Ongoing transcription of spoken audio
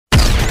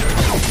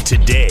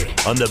Today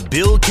on The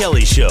Bill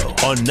Kelly Show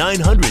on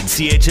 900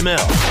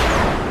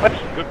 CHML.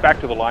 Let's get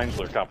back to the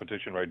Lionsler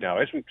competition right now.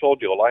 As we've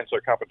told you, the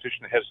Lionsler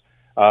competition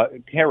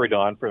has carried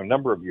on for a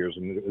number of years,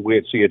 and we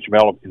at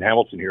CHML in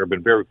Hamilton here have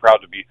been very proud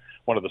to be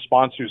one of the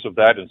sponsors of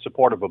that and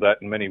supportive of that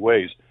in many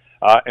ways.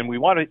 And we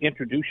want to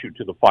introduce you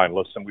to the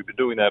finalists, and we've been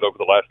doing that over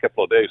the last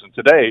couple of days. And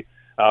today,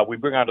 we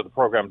bring onto the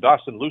program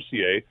Dawson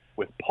Lussier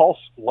with Pulse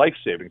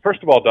Lifesaving.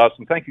 First of all,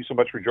 Dawson, thank you so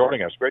much for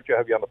joining us. Great to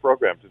have you on the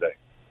program today.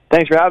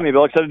 Thanks for having me,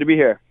 Bill. Excited to be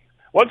here.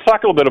 Well, let's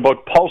talk a little bit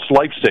about Pulse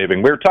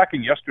Lifesaving. We were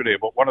talking yesterday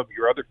about one of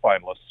your other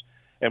finalists,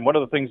 and one of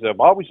the things that have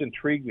always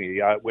intrigued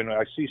me when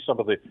I see some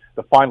of the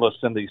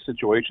finalists in these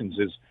situations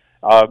is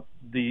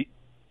the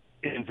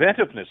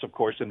inventiveness, of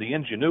course, and the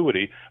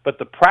ingenuity, but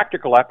the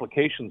practical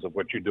applications of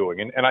what you're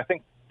doing. And I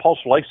think Pulse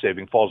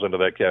Lifesaving falls into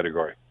that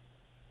category.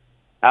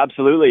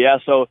 Absolutely, yeah.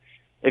 So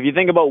if you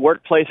think about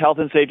workplace health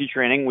and safety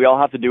training, we all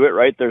have to do it,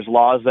 right? There's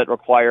laws that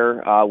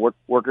require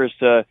workers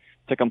to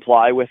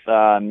comply with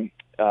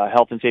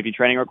health and safety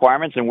training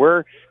requirements, and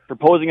we're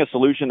proposing a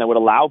solution that would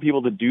allow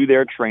people to do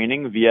their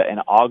training via an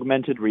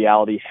augmented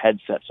reality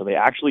headset. So they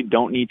actually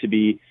don't need to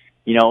be,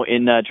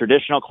 in a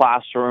traditional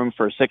classroom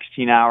for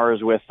 16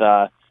 hours with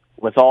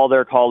all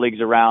their colleagues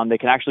around. They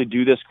can actually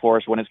do this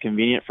course when it's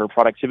convenient for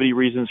productivity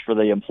reasons for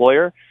the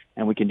employer,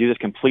 and we can do this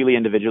completely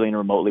individually and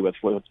remotely with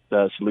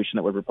the solution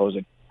that we're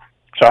proposing.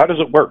 So how does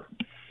it work?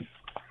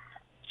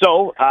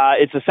 So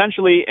it's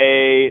essentially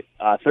a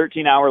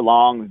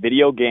 13-hour-long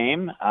video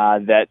game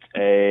that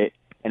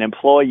an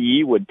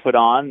employee would put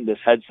on this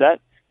headset,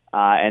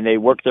 and they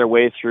work their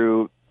way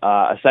through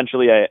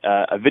essentially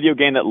a video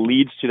game that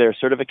leads to their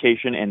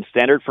certification in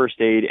standard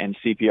first aid and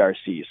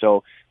CPRC.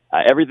 So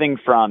everything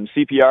from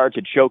CPR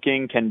to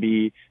choking can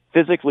be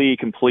physically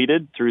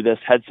completed through this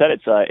headset.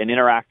 It's an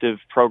interactive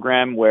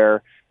program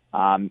where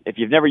if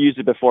you've never used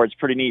it before, it's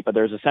pretty neat, but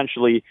there's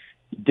essentially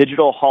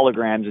digital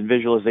holograms and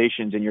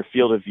visualizations in your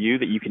field of view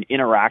that you can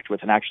interact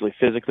with and actually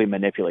physically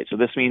manipulate. So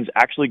this means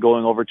actually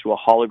going over to a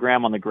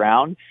hologram on the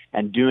ground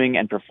and doing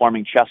and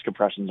performing chest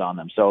compressions on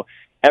them. So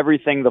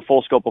everything, the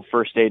full scope of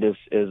first aid is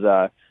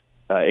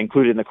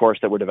included in the course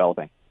that we're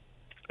developing.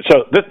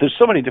 So there's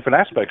so many different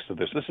aspects to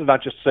this. This is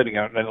not just sitting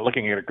out and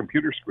looking at a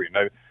computer screen.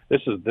 Now, this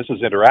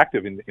is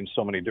interactive in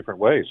so many different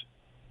ways.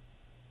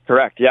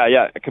 Correct.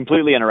 Yeah,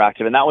 completely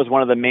interactive. And that was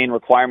one of the main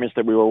requirements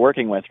that we were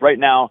working with. Right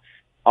now,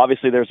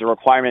 obviously, there's a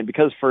requirement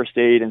because first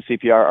aid and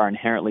CPR are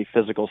inherently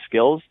physical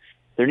skills.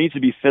 There needs to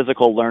be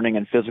physical learning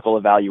and physical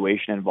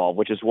evaluation involved,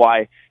 which is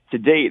why to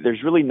date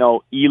there's really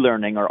no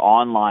e-learning or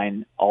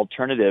online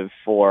alternative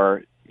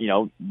for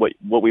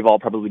what we've all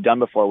probably done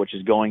before, which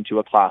is going to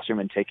a classroom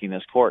and taking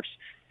this course.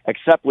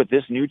 Except with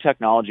this new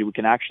technology, we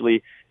can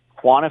actually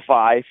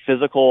quantify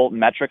physical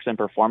metrics and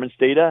performance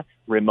data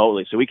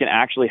remotely. So we can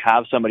actually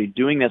have somebody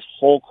doing this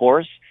whole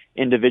course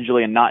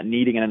individually and not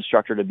needing an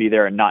instructor to be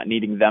there and not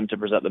needing them to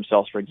present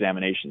themselves for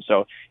examination.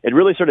 So it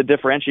really sort of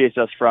differentiates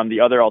us from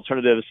the other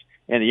alternatives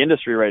in the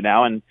industry right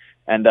now and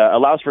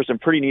allows for some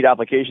pretty neat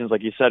applications,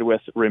 like you said,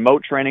 with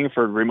remote training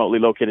for remotely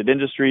located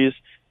industries,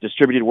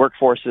 distributed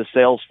workforces,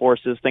 sales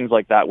forces, things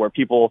like that, where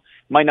people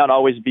might not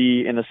always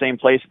be in the same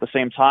place at the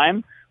same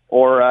time,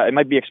 or it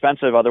might be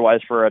expensive otherwise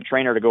for a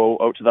trainer to go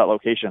out to that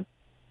location.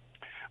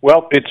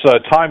 Well, it's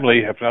timely,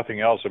 if nothing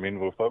else. I mean,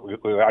 with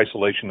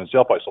isolation and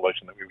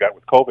self-isolation that we've got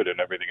with COVID and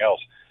everything else.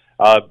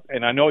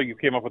 And I know you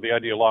came up with the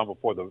idea long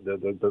before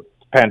the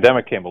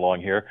pandemic came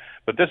along here,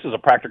 but this is a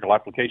practical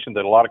application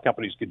that a lot of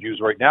companies could use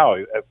right now.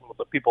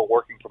 The people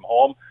working from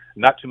home,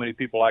 not too many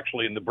people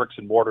actually in the bricks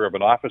and mortar of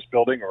an office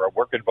building or a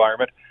work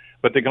environment,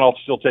 but they can all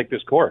still take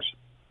this course.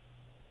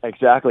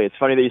 Exactly. It's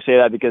funny that you say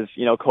that because,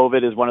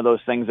 COVID is one of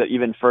those things that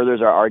even furthers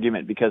our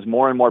argument because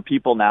more and more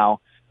people now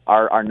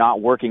are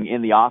not working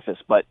in the office.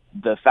 But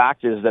the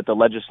fact is that the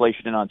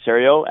legislation in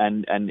Ontario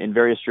and in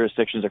various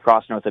jurisdictions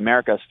across North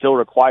America still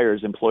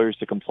requires employers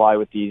to comply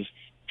with these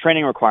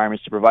training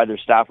requirements to provide their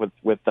staff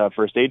with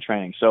first aid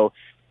training. So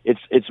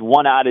it's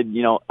one added,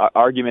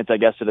 argument, I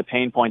guess, to the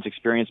pain points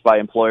experienced by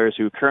employers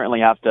who currently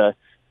have to,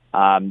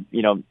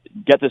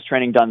 get this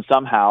training done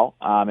somehow.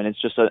 And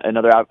it's just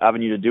another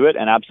avenue to do it.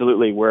 And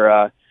absolutely,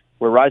 we're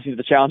rising to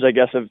the challenge, I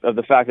guess, of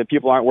the fact that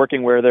people aren't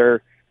working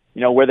where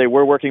where they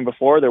were working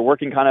before. They're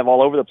working kind of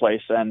all over the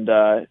place. And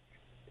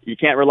you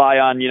can't rely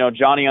on,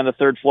 Johnny on the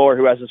third floor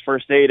who has his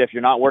first aid if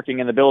you're not working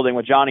in the building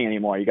with Johnny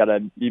anymore.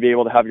 You be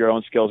able to have your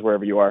own skills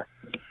wherever you are.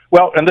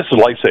 Well, and this is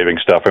life-saving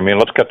stuff. I mean,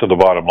 let's get to the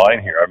bottom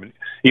line here. I mean,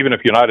 even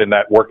if you're not in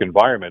that work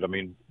environment, I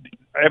mean,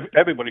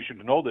 everybody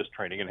should know this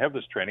training and have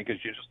this training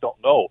because you just don't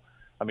know.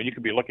 I mean, you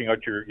could be looking out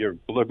your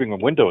living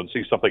room window and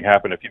see something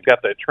happen. If you've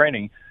got that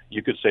training,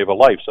 you could save a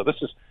life. So this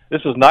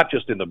is not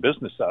just in the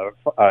business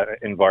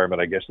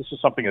environment, I guess. This is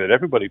something that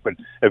everybody could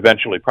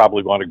eventually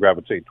probably want to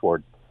gravitate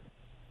toward.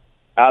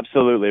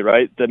 Absolutely,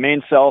 right. The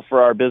main sell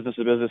for our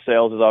business-to-business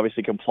sales is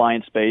obviously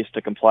compliance-based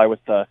to comply with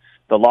the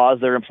laws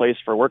that are in place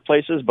for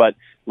workplaces. But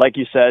like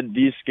you said,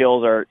 these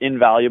skills are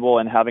invaluable,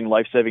 and having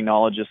life-saving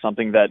knowledge is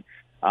something that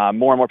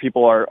more and more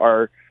people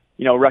are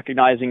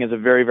recognizing is a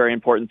very, very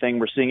important thing.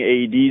 We're seeing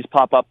AEDs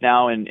pop up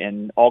now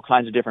in all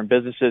kinds of different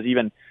businesses.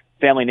 Even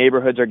family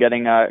neighborhoods are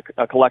getting a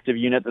collective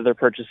unit that they're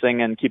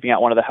purchasing and keeping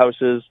at one of the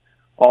houses,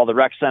 all the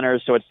rec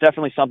centers. So it's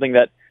definitely something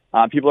that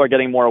people are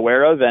getting more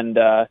aware of. And,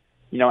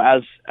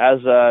 as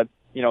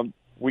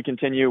we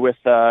continue with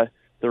the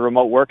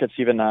remote work, it's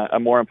even a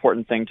more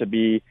important thing to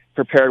be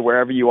prepared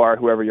wherever you are,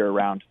 whoever you're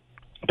around.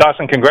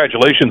 Dawson,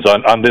 congratulations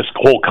on this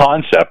whole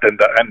concept and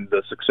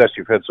the success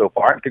you've had so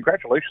far. And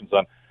congratulations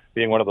on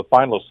being one of the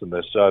finalists in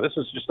this. This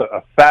is just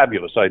a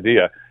fabulous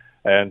idea.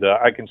 And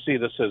I can see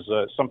this as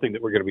something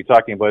that we're going to be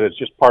talking about. It's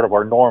just part of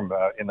our norm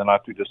in the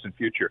not-too-distant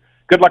future.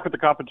 Good luck with the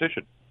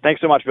competition.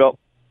 Thanks so much, Bill.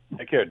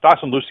 Take care.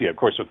 Dawson Lucia, of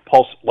course, with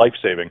Pulse Life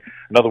Saving,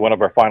 another one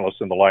of our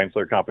finalists in the Lions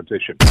Lair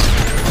competition.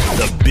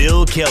 The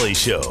Bill Kelly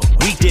Show,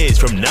 weekdays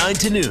from 9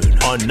 to noon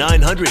on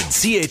 900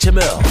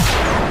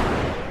 CHML.